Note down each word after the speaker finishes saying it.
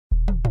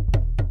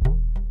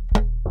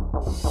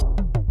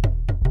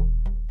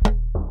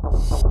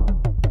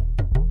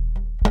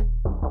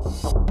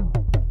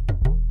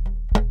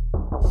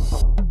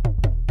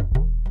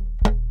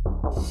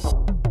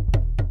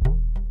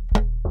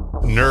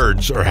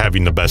nerds are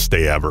having the best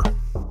day ever.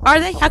 Are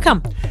they? How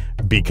come?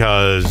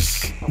 Because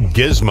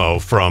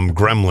Gizmo from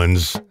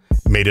Gremlins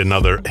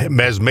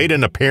has made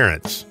an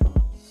appearance.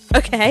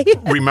 Okay.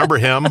 Remember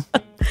him?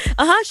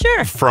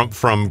 Sure. From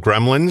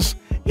Gremlins?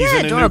 He's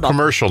in adorable. a new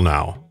commercial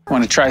now.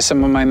 Want to try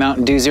some of my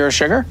Mountain Dew Zero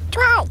Sugar?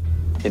 Try.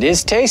 It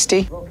is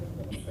tasty.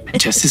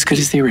 Just as good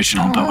as the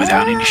original, but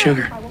without any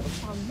sugar.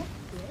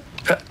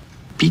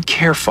 Be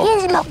careful.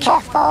 Gizmo,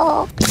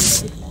 careful.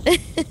 What?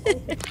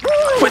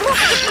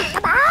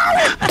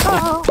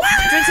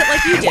 He drinks it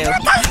like you do.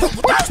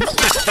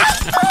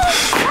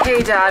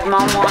 Hey, Dad,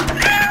 Mom wants...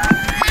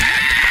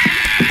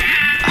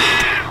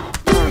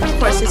 Of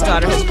course, his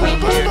daughter has green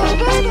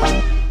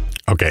hair.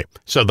 Okay,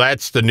 so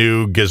that's the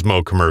new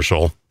Gizmo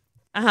commercial.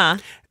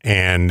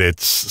 And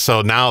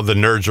so now the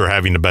nerds are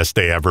having the best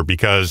day ever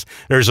because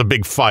there's a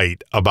big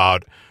fight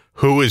about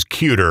who is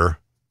cuter,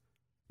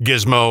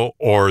 Gizmo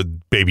or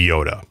Baby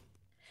Yoda.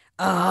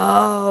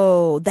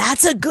 Oh,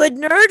 that's a good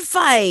nerd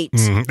fight.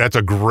 That's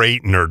a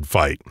great nerd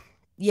fight.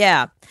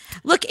 Yeah.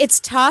 Look, it's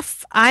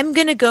tough. I'm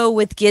going to go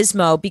with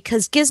Gizmo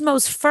because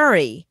Gizmo's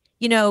furry.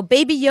 You know,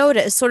 Baby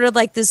Yoda is sort of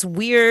like this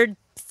weird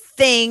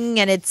thing,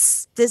 and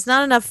there's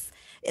not enough.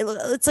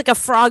 It's like a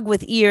frog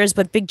with ears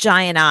but big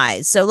giant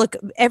eyes. So look,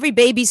 every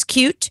baby's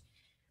cute,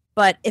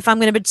 but if I'm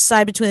going to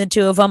decide between the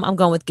two of them, I'm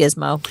going with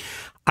Gizmo.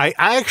 I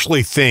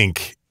actually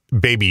think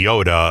Baby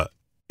Yoda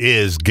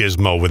is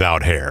Gizmo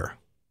without hair.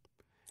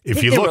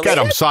 If you look at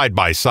them side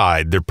by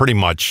side, they're pretty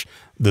much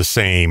the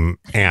same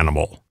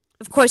animal.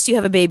 Of course, you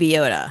have a Baby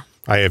Yoda.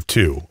 I have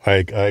two.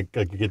 I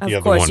could get the other one.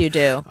 Of course you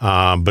do.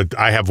 But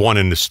I have one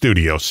in the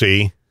studio,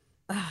 see?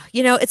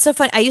 You know, it's so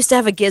funny. I used to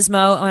have a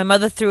Gizmo, and my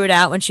mother threw it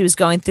out when she was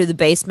going through the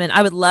basement.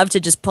 I would love to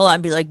just pull out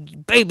and be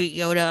like, Baby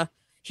Yoda,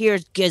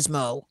 here's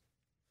Gizmo.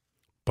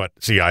 But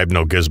see, I have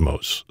no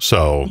Gizmos,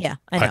 so yeah,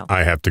 I know.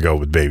 I have to go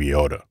with Baby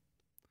Yoda.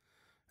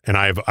 And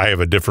I have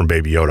a different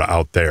Baby Yoda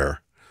out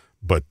there,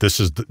 but this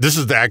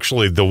is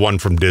actually the one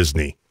from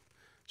Disney.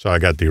 So I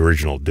got the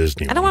original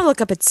Disney. I don't want to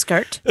look up its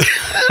skirt.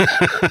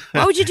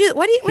 Why would you do?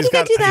 What are you going to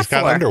do that he's for?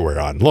 He's got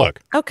underwear on. Look.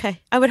 Okay,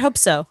 I would hope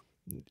so.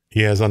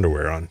 He has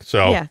underwear on.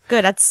 So yeah,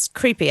 good. That's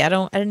creepy. I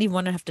didn't even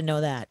want to have to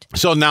know that.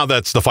 So now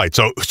that's the fight.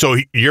 So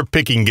you're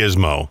picking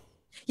Gizmo.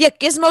 Yeah,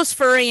 Gizmo's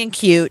furry and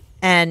cute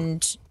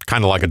and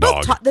kind of like a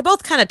dog. They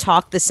both kind of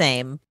talk the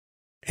same.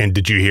 And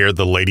did you hear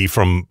the lady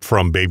from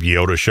Baby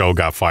Yoda show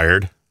got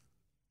fired?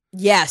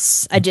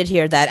 Yes, I did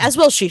hear that. As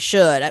well she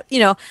should. You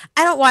know,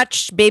 I don't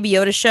watch Baby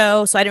Yoda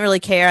show, so I didn't really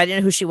care. I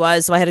didn't know who she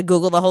was, so I had to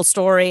Google the whole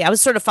story. I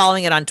was sort of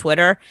following it on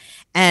Twitter,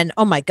 and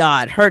oh my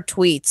God, her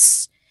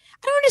tweets.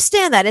 I don't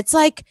understand that. It's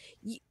like,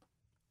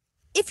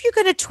 if you're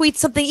going to tweet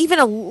something even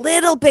a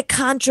little bit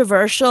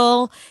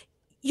controversial,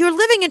 you're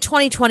living in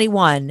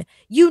 2021.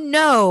 You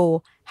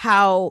know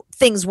how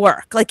things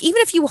work. Like,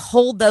 even if you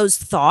hold those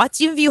thoughts,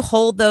 even if you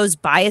hold those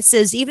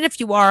biases, even if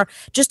you are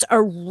just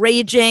a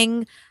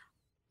raging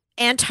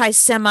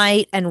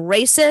anti-Semite and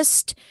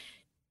racist,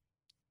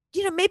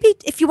 you know, maybe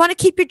if you want to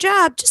keep your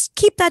job, just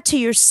keep that to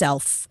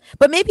yourself.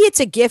 But maybe it's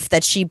a gift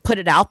that she put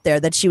it out there,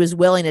 that she was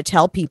willing to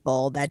tell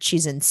people that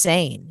she's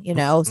insane, you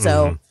know,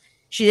 so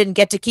she didn't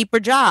get to keep her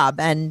job.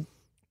 And,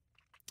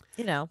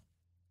 you know.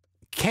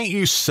 Can't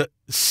you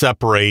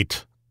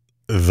separate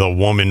the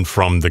woman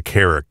from the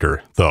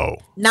character, though?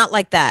 Not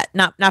like that.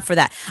 Not for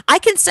that. I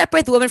can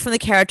separate the woman from the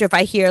character if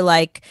I hear,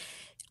 like,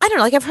 I don't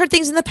know, like I've heard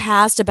things in the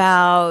past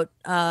about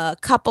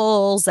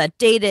couples that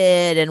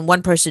dated and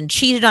one person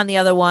cheated on the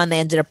other one. They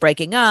ended up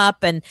breaking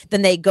up and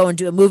then they go and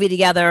do a movie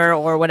together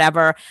or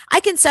whatever. I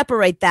can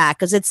separate that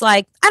because it's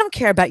like, I don't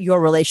care about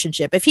your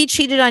relationship. If he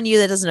cheated on you,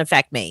 that doesn't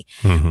affect me.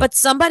 But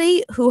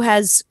somebody who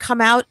has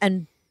come out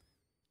and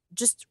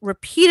just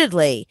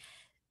repeatedly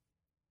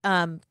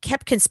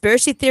kept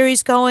conspiracy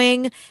theories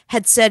going,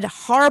 had said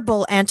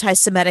horrible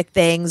anti-Semitic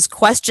things,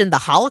 questioned the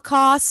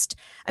Holocaust.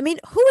 I mean,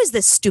 who is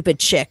this stupid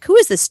chick? Who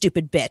is this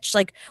stupid bitch?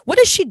 Like, what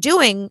is she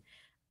doing?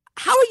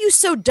 How are you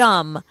so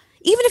dumb?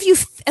 Even if you,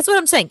 that's what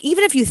I'm saying.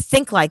 Even if you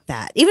think like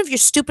that, even if you're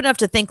stupid enough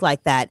to think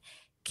like that,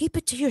 keep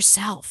it to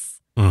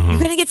yourself. You're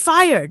going to get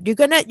fired. You're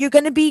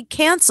going to be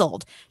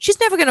canceled. She's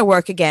never going to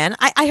work again.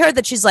 I heard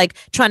that she's like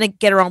trying to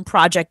get her own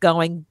project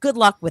going. Good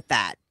luck with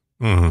that.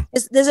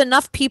 There's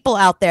enough people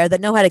out there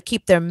that know how to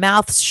keep their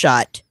mouths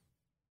shut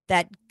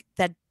that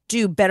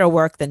do better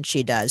work than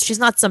she does. She's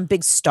not some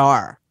big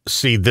star.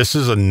 See, this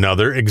is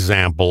another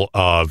example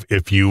of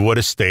if you would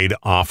have stayed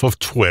off of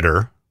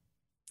Twitter,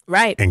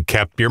 right, and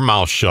kept your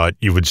mouth shut,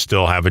 you would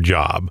still have a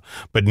job.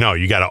 But no,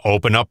 you got to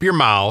open up your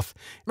mouth,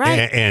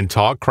 right, and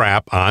talk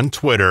crap on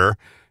Twitter.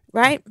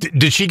 Right.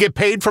 Did she get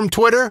paid from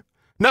Twitter?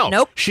 No.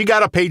 Nope. She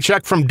got a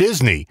paycheck from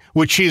Disney,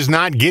 which she is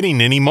not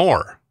getting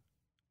anymore.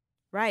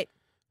 Right.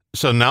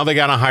 So now they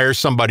got to hire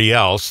somebody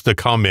else to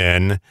come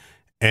in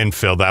and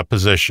fill that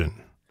position.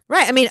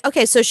 Right. I mean,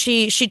 okay, so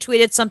she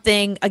tweeted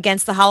something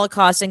against the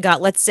Holocaust and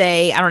got, let's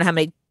say, I don't know how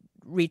many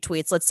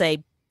retweets, let's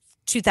say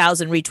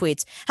 2,000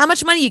 retweets. How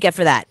much money you get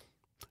for that?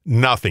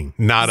 Nothing.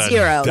 Not a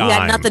zero. dime. You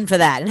got nothing for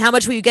that. And how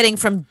much were you getting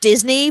from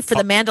Disney for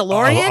The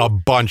Mandalorian? A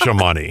bunch of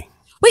money.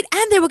 Wait,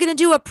 and they were going to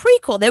do a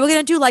prequel. They were going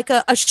to do like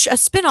a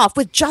spinoff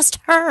with just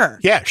her.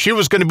 Yeah, she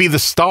was going to be the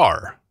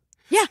star.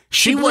 Yeah,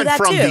 she went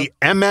from the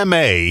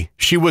MMA.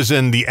 She was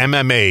in the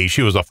MMA.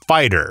 She was a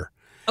fighter.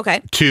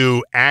 Okay.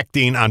 To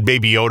acting on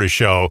Baby Yoda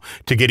show,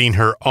 to getting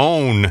her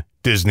own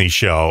Disney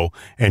show,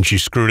 and she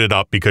screwed it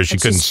up because she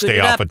couldn't stay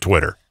off of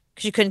Twitter.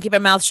 She couldn't keep her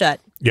mouth shut.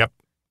 Yep.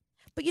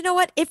 But you know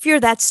what? If you're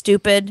that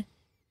stupid,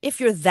 you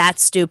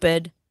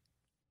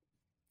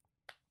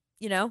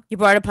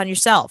brought it upon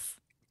yourself.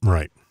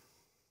 Right.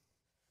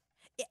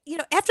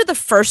 After the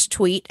first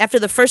tweet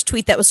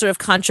that was sort of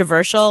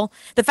controversial,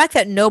 the fact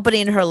that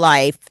nobody in her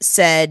life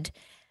said,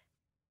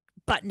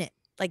 button it.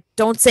 Like,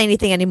 don't say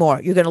anything anymore.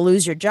 You're going to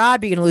lose your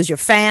job. You're going to lose your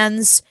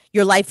fans.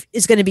 Your life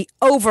is going to be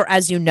over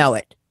as you know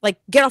it. Like,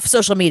 get off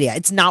social media.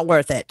 It's not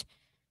worth it.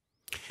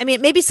 I mean,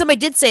 maybe somebody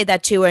did say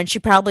that to her, and she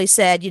probably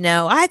said,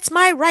 it's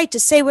my right to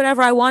say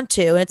whatever I want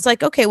to. And it's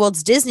like, okay, well,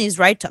 it's Disney's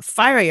right to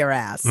fire your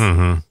ass.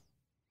 Mm-hmm.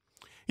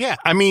 Yeah,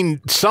 I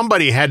mean,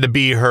 somebody had to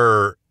be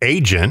her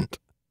agent.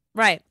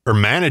 Right. Or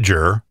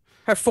manager.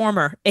 Her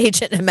former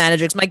agent and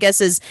manager. My guess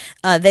is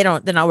they're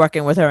not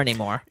working with her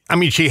anymore. I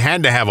mean, she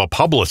had to have a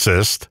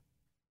publicist.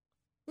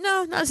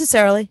 No, not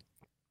necessarily.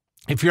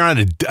 If you're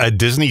on a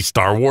Disney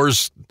Star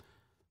Wars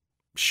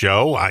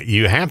show,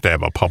 you have to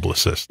have a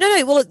publicist.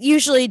 No. Well,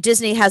 usually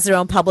Disney has their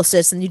own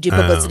publicist, and you do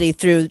publicity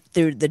through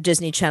the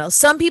Disney Channel.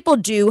 Some people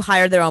do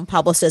hire their own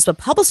publicists, but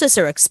publicists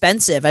are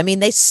expensive. I mean,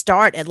 they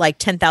start at like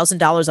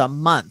 $10,000 a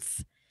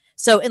month.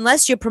 So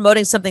unless you're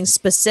promoting something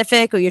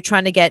specific or you're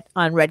trying to get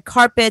on red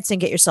carpets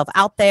and get yourself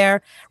out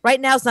there, right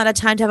now is not a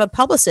time to have a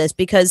publicist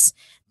because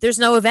there's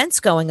no events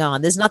going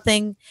on. There's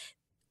nothing.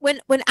 When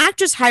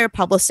actors hire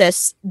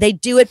publicists, they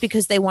do it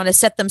because they want to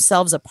set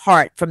themselves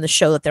apart from the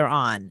show that they're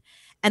on.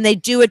 And they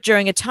do it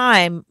during a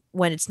time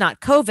when it's not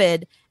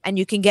COVID and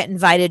you can get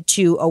invited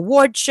to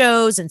award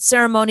shows and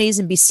ceremonies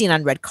and be seen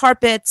on red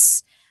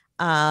carpets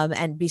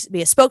and be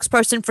a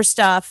spokesperson for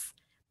stuff.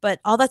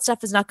 But all that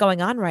stuff is not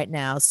going on right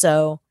now.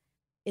 So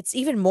it's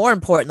even more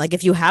important. Like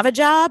if you have a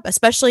job,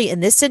 especially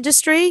in this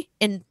industry,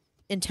 in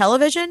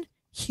television,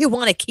 you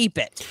want to keep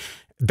it.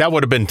 That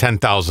would have been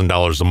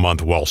 $10,000 a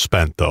month well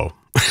spent, though.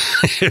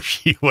 If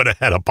she would have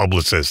had a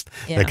publicist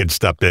that could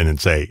step in and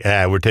say,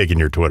 we're taking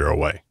your Twitter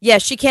away. Yeah,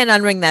 she can't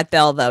unring that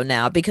bell, though,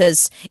 now,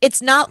 because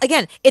it's not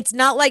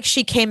like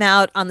she came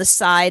out on the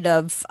side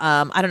of,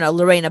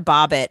 Lorena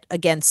Bobbitt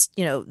against,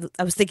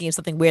 I was thinking of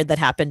something weird that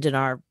happened in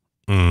our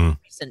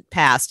recent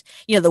past,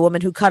 the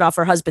woman who cut off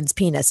her husband's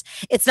penis.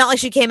 It's not like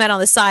she came out on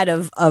the side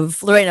of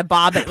Lorena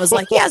Bobbitt and was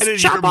like,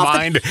 yes, chop off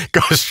mind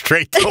go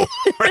straight to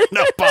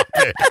Lorena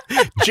Bobbitt.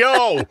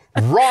 Joe,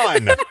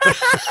 run.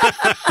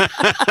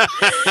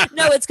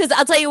 No, it's because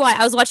I'll tell you why.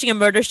 I was watching a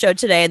murder show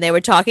today and they were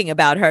talking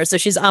about her, so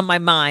she's on my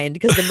mind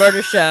because the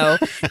murder show,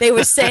 they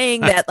were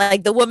saying that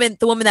like the woman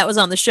that was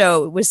on the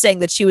show was saying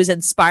that she was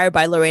inspired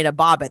by Lorena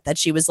Bobbitt, that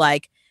she was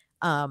like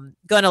going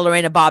to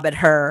Lorena Bobbitt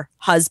her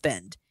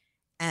husband.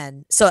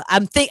 And so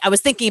I was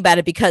thinking about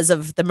it because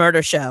of the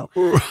murder show.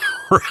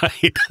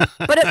 Right.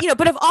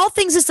 But of all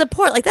things to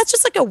support, like that's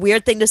just like a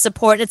weird thing to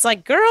support. And it's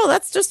like, girl,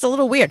 that's just a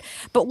little weird.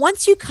 But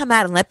once you come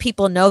out and let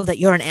people know that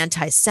you're an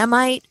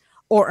anti-Semite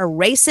or a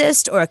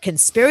racist or a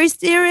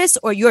conspiracy theorist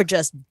or you're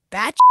just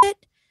batshit,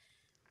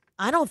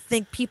 I don't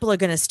think people are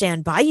going to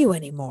stand by you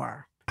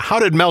anymore. How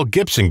did Mel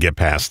Gibson get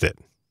past it?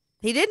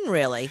 He didn't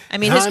really. I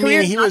mean, his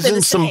career he was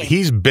in some.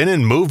 He's been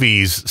in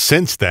movies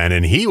since then,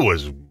 and he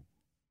was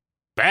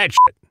bad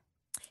shit.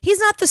 He's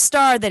not the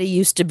star that he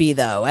used to be,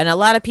 though, and a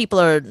lot of people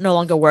are no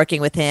longer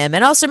working with him.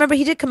 And also, remember,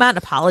 he did come out and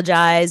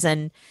apologize,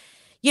 and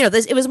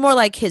it was more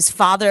like his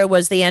father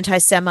was the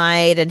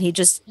anti-Semite, and he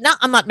just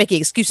I'm not making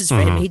excuses for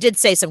him. He did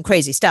say some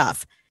crazy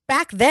stuff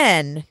back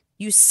then.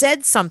 You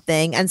said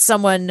something, and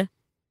someone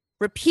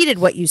repeated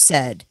what you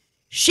said.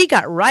 She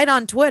got right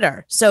on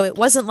Twitter. So it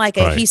wasn't like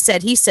a he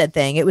said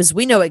thing. It was,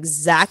 we know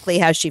exactly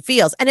how she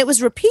feels. And it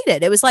was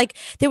repeated. It was like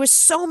there were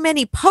so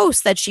many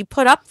posts that she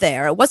put up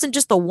there. It wasn't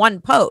just the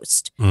one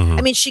post. I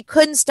mean, she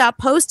couldn't stop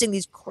posting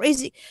these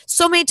crazy,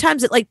 so many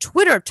times that like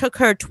Twitter took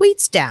her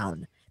tweets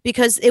down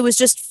because it was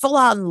just full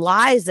on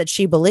lies that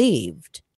she believed.